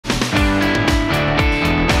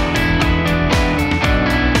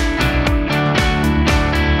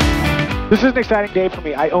This is an exciting day for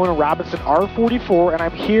me. I own a Robinson R44, and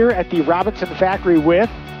I'm here at the Robinson factory with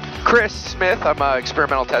Chris Smith. I'm an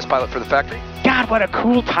experimental test pilot for the factory. God, what a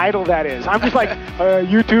cool title that is. I'm just like a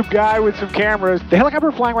YouTube guy with some cameras. The helicopter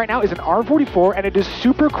we're flying right now is an R44, and it is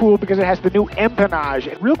super cool because it has the new Empennage.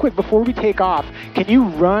 And real quick, before we take off, can you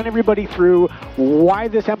run everybody through why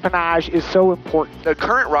this Empennage is so important? The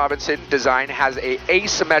current Robinson design has a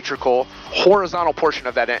asymmetrical horizontal portion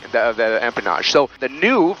of that empennage. So the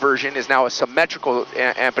new version is now a symmetrical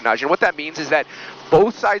empennage. And what that means is that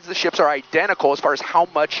both sides of the ships are identical as far as how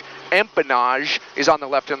much empennage is on the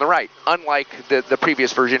left and the right, unlike the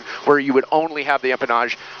previous version where you would only have the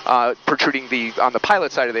empennage protruding on the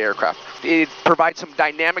pilot side of the aircraft. It provides some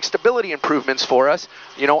dynamic stability improvements for us,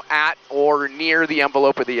 you know, at or near the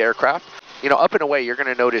envelope of the aircraft. You know, up and away, you're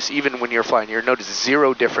going to notice, even when you're flying, you'll notice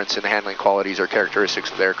zero difference in the handling qualities or characteristics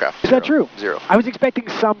of the aircraft. Is that true? Zero. I was expecting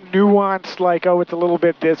some nuance, like, oh, it's a little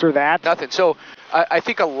bit this or that. Nothing. So I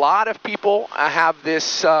think a lot of people have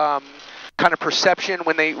this kind of perception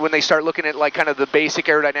when they start looking at like kind of the basic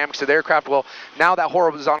aerodynamics of the aircraft. Well, now that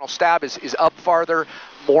horizontal stab is up farther,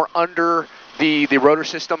 more under the rotor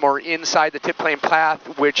system or inside the tip plane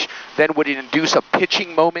path, which then would induce a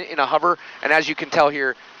pitching moment in a hover. And as you can tell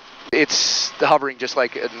here, it's hovering just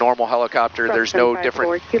like a normal helicopter. There's no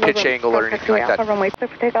different pitch angle or anything like that. Runway clear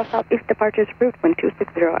for takeoff, southeast departure is approved, wind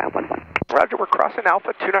 260 at 11. Roger, we're crossing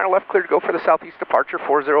Alpha, 29 left, clear to go for the southeast departure,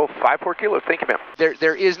 4054 kilo. Thank you, ma'am.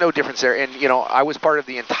 There is no difference there. And, you know, I was part of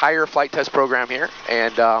the entire flight test program here,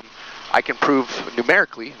 and I can prove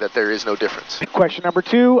numerically that there is no difference. Question number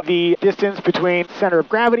two, the distance between center of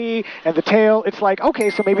gravity and the tail. It's like, okay,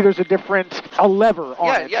 so maybe there's a lever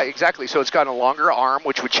on it. Yeah, exactly. So it's got a longer arm,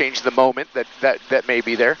 which would change the moment that may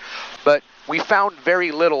be there. But we found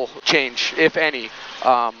very little change, if any,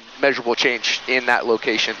 measurable change in that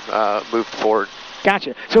location moved forward.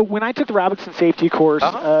 Gotcha. So when I took the Robinson safety course,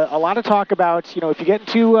 a lot of talk about, you know, if you get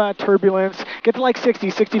into turbulence, get to like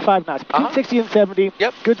 60, 65 knots, between 60 and 70,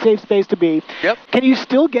 good safe space to be. Can you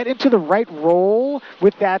still get into the right roll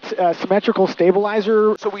with that symmetrical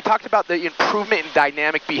stabilizer? So we talked about the improvement in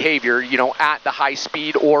dynamic behavior, you know, at the high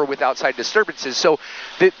speed or with outside disturbances. So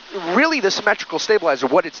really the symmetrical stabilizer,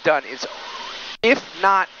 what it's done is, if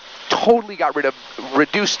not totally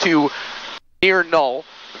reduced to near null,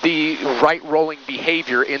 the right rolling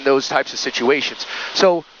behavior in those types of situations.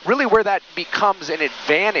 So really where that becomes an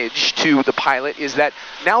advantage to the pilot is that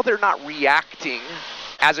now they're not reacting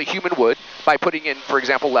as a human would by putting in, for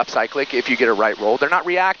example, left cyclic if you get a right roll. They're not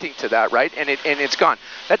reacting to that, right? And it's gone.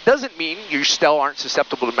 That doesn't mean you still aren't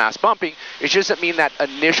susceptible to mass bumping. It just doesn't mean that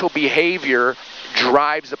initial behavior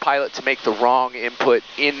drives the pilot to make the wrong input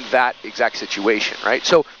in that exact situation, right?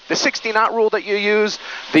 So the 60 knot rule that you use,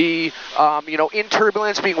 the, you know, in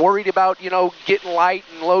turbulence, being worried about, you know, getting light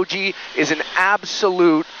and low G is an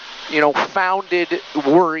absolute, you know, founded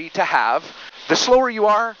worry to have. The slower you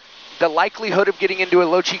are, the likelihood of getting into a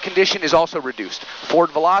low G condition is also reduced. Forward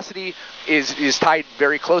velocity is tied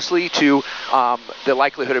very closely to the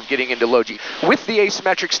likelihood of getting into low G. With the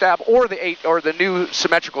asymmetric stab or the new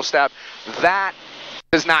symmetrical stab, that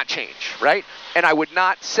does not change, right? And I would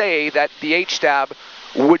not say that the H-stab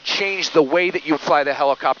would change the way that you would fly the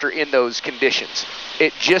helicopter in those conditions.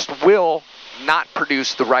 It just will not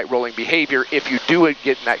produce the right rolling behavior if you do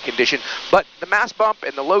get in that condition. But the mass bump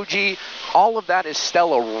and the low G, all of that is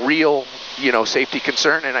still a real, you know, safety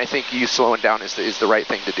concern, and I think you slowing down is the right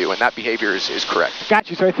thing to do, and that behavior is correct.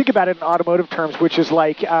 Got you. So I think about it in automotive terms, which is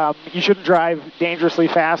like you shouldn't drive dangerously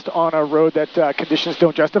fast on a road that conditions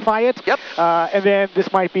don't justify it. And then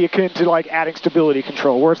this might be akin to like adding stability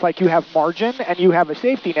control, where it's like you have margin and you have a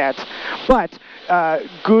safety net, but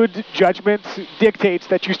good judgment dictates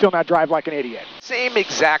that you still not drive like an idiot. Same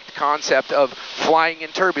exact concept of flying in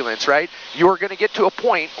turbulence, right? You're going to get to a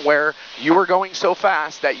point where you are going so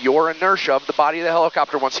fast that your inertia of the body of the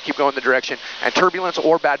helicopter wants to keep going the direction, and turbulence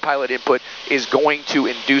or bad pilot input is going to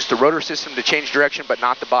induce the rotor system to change direction, but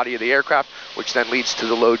not the body of the aircraft, which then leads to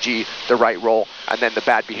the low G, the right roll, and then the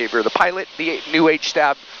bad behavior of the pilot. The new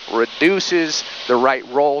H-stab reduces the right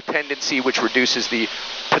roll tendency, which reduces the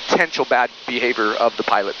potential bad behavior of the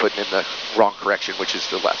pilot putting in the wrong correction, which is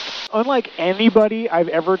the left. Unlike anybody I've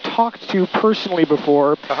ever talked to personally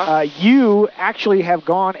before, you actually have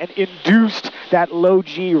gone and induced that low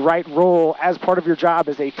G right roll as part of your job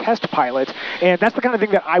as a test pilot. And that's the kind of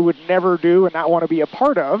thing that I would never do and not want to be a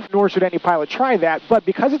part of, nor should any pilot try that. But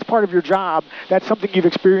because it's part of your job, that's something you've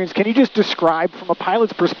experienced. Can you just describe from a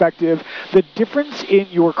pilot's perspective the difference in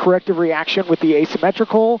your corrective reaction with the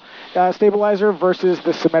asymmetrical stabilizer versus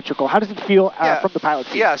the symmetrical? How does it feel from the pilot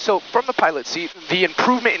seat? Yeah, so from the pilot seat, the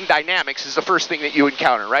improvement in dynamics is the first thing that you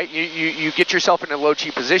encounter, right? You get yourself in a low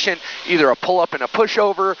G position, either a pull-up and a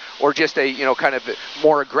pushover, or just a, kind of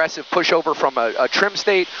more aggressive pushover from a trim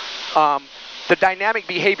state. The dynamic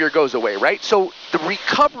behavior goes away, right? So the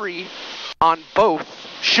recovery on both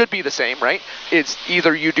should be the same, right? It's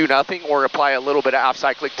either you do nothing or apply a little bit of aft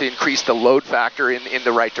cyclic to increase the load factor in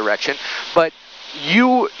the right direction. But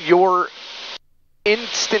your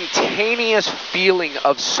instantaneous feeling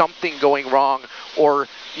of something going wrong, or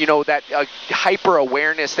that hyper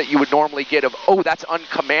awareness that you would normally get of, oh, that's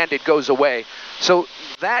uncommanded, goes away. So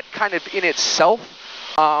that kind of in itself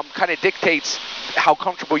kind of dictates how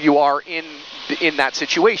comfortable you are in that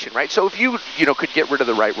situation, right? So if you could get rid of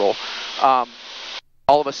the right roll,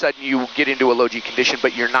 all of a sudden you get into a low G condition,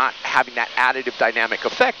 but you're not having that additive dynamic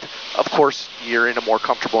effect. Of course, you're in a more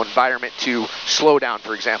comfortable environment to slow down,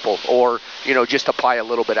 for example, or just apply a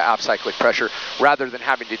little bit of aft cyclic pressure rather than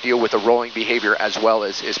having to deal with a rolling behavior as well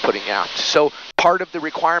as putting aft. So part of the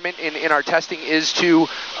requirement in our testing is to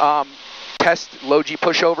test low G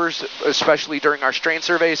pushovers, especially during our strain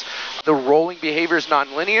surveys. The rolling behavior is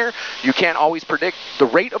nonlinear. You can't always predict the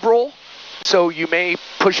rate of roll. So you may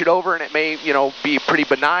push it over and it may, be pretty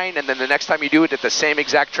benign, and then the next time you do it at the same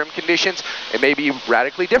exact trim conditions, it may be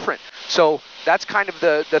radically different. So that's kind of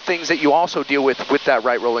the things that you also deal with that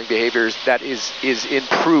right rolling behaviors that is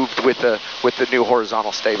improved with the new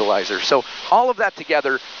horizontal stabilizer. So all of that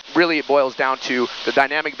together, really it boils down to the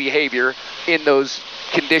dynamic behavior in those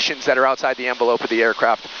conditions that are outside the envelope of the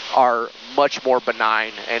aircraft are much more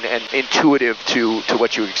benign and intuitive to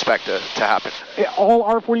what you would expect to happen. All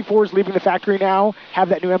R44s leaving the factory now have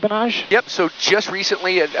that new empennage? Yep, so just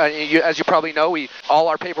recently, as you probably know, all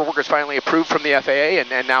our paperwork is finally approved from the FAA,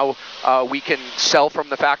 and now we can sell from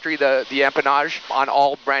the factory the empennage on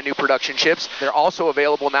all brand new production ships. They're also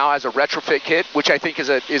available now as a retrofit kit, which I think is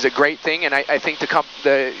a great thing, and I think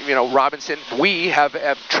Robinson, we have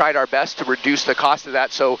tried our best to reduce the cost of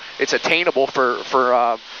that so it's attainable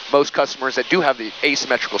for most customers that do have the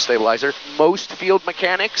asymmetrical stabilizer. Most field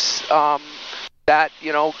mechanics that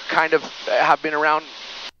kind of have been around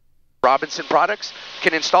Robinson products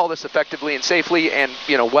can install this effectively and safely and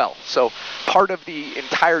well. So part of the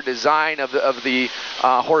entire design of the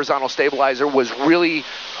horizontal stabilizer was really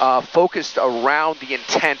focused around the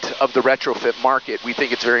intent of the retrofit market. We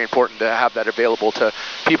think it's very important to have that available to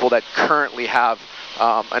people that currently have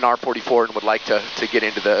an R44 and would like to get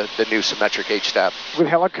into the new symmetric H-stab. With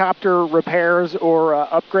helicopter repairs or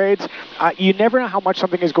upgrades, you never know how much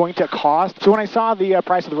something is going to cost. So when I saw the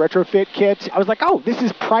price of the retrofit kit, I was like, oh, this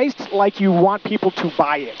is priced like you want people to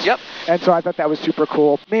buy it. Yep. And so I thought that was super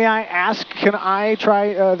cool. May I ask, can I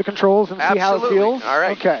try the controls and see how it feels? All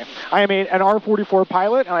right. Okay. I am an R44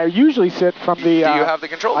 pilot, and I usually sit from the... Do you have the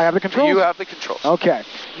controls? I have the controls? You have the controls. Okay.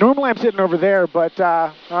 Normally I'm sitting over there, but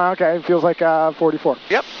okay, it feels like 44.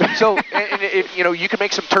 Yep. So, and if, you can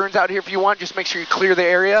make some turns out here if you want. Just make sure you clear the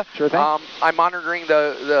area. Sure thing. I'm monitoring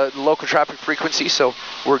the local traffic frequency, so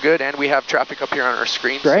we're good, and we have traffic up here on our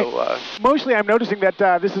screen. Great. So, mostly I'm noticing that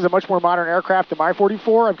this is a much more modern aircraft than my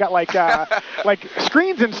 44. I've got like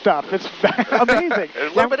screens and stuff. It's amazing. A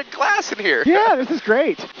little bit of glass in here. Yeah, this is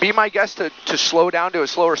great. Be my guest to slow down to a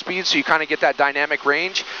slower speed so you kind of get that dynamic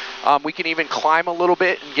range. We can even climb a little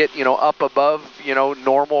bit and get up above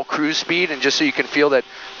normal cruise speed, and just so you can feel that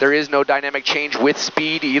there is no dynamic change with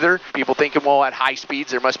speed either. People thinking, well, at high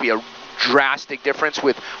speeds there must be a drastic difference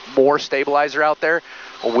with more stabilizer out there,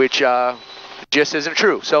 which just isn't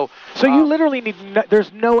true. So you literally need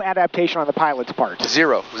there's no adaptation on the pilot's part.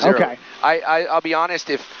 Zero. Okay. I'll be honest,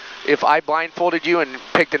 if I blindfolded you and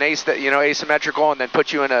picked an asymmetrical and then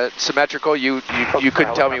put you in a symmetrical, you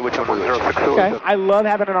couldn't tell me which one was which. Okay. I love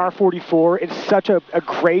having an R44. It's such a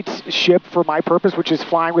great ship for my purpose, which is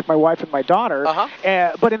flying with my wife and my daughter.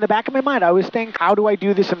 But in the back of my mind, I always think, how do I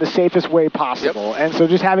do this in the safest way possible? Yep. And so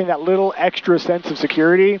just having that little extra sense of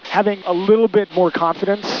security, having a little bit more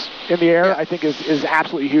confidence in the air, I think is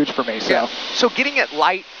absolutely huge for me. So. So getting it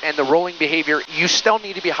light and the rolling behavior, you still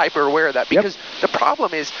need to be hyper aware of that, because the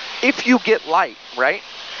problem is, if you get light, right,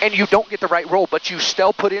 and you don't get the right roll, but you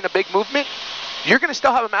still put in a big movement, you're going to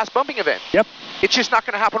still have a mass bumping event. Yep. It's just not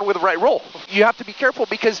going to happen with the right roll. You have to be careful,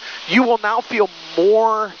 because you will now feel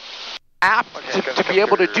more apt to be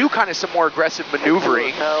able to do kind of some more aggressive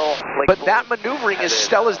maneuvering, but that maneuvering is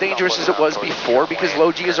still as dangerous as it was before because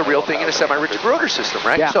low G is a real thing in a semi-rigid rotor system,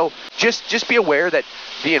 right? Yeah. So just be aware that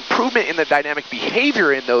the improvement in the dynamic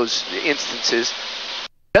behavior in those instances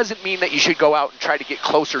doesn't mean that you should go out and try to get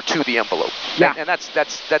closer to the envelope. Yeah. And that's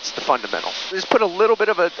the fundamental. Just put a little bit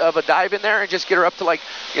of a dive in there and just get her up to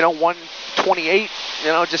 128,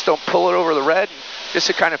 just don't pull it over the red. And just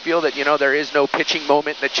to kind of feel that, there is no pitching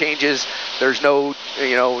moment that changes. There's no,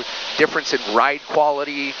 difference in ride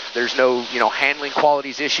quality. There's no, handling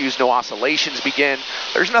qualities issues. No oscillations begin.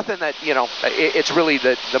 There's nothing that, it's really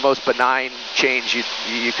the most benign change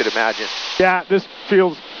you could imagine. Yeah, this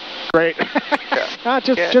feels great. Yeah.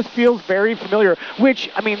 Just feels very familiar, which,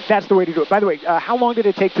 that's the way to do it. By the way, how long did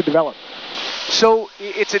it take to develop? So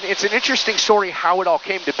it's an interesting story how it all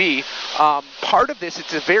came to be. Part of this,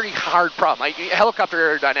 it's a very hard problem. Like helicopter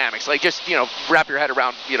aerodynamics, just wrap your head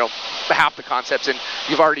around half the concepts, and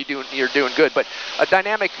you're doing good. But a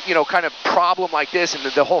dynamic kind of problem like this, and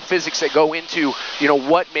the whole physics that go into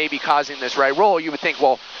what may be causing this right roll, you would think,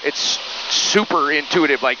 well, it's super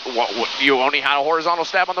intuitive. Like you only had a horizontal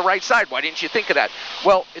stab on the right side. Why didn't you think of that?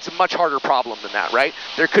 Well, it's a much harder problem than that, right?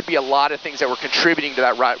 There could be a lot of things that were contributing to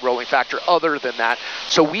that right rolling factor other than that.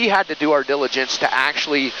 So we had to do our diligence to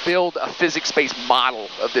actually build a physics-based model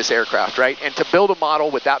of this aircraft, right? And to build a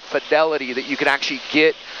model with that fidelity that you can actually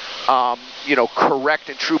get correct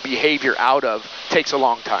and true behavior out of takes a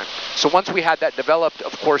long time. So once we had that developed,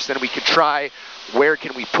 of course, then we could try where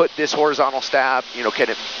can we put this horizontal stab, can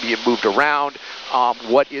it be moved around,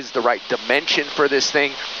 what is the right dimension for this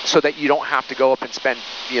thing, so that you don't have to go up and spend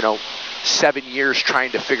 7 years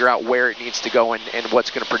trying to figure out where it needs to go and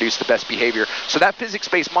what's going to produce the best behavior. So that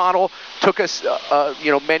physics-based model took us,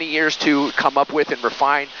 many years to come up with and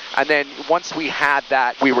refine. And then once we had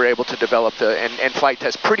that, we were able to develop and flight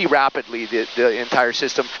test pretty rapidly the entire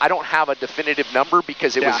system. I don't have a definitive number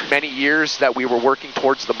because it was many years that we were working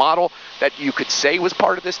towards the model that you could say was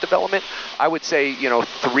part of this development. I would say,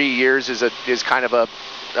 3 years is kind of a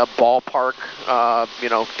ballpark,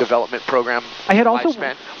 development program. I had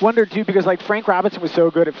also wondered too, because Frank Robinson was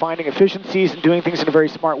so good at finding efficiencies and doing things in a very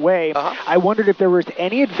smart way. I wondered if there was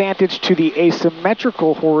any advantage to the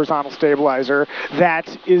asymmetrical horizontal stabilizer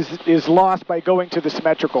that is lost by going to the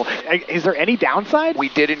symmetrical. Is there any downside? We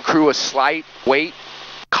did accrue a slight weight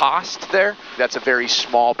cost there. That's a very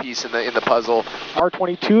small piece in the puzzle.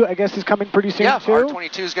 R22, I guess, is coming pretty soon too? Yeah,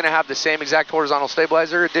 R22 is going to have the same exact horizontal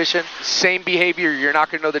stabilizer addition. Same behavior, you're not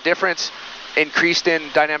going to know the difference. Increased in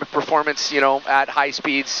dynamic performance, at high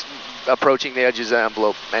speeds, approaching the edges of the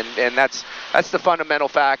envelope. And that's the fundamental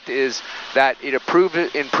fact, is that it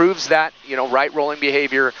improves that, right rolling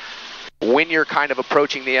behavior when you're kind of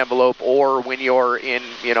approaching the envelope, or when you're in,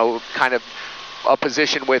 kind of a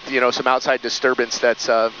position with some outside disturbance that's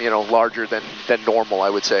larger than normal, I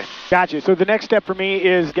would say. Gotcha. So the next step for me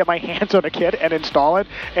is get my hands on a kit and install it,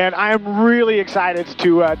 and I'm really excited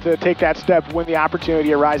to take that step when the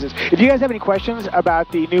opportunity arises. If you guys have any questions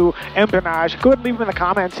about the new Empennage, go ahead and leave them in the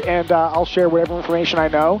comments, and I'll share whatever information I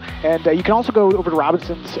know. And you can also go over to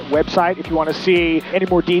Robinson's website if you want to see any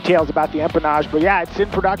more details about the Empennage. But yeah, it's in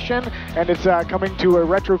production, and it's coming to a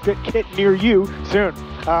retrofit kit near you soon.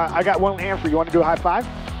 I got one hand for you. Want to do a high five?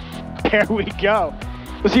 There we go.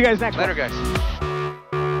 We'll see you guys next time. Later, guys.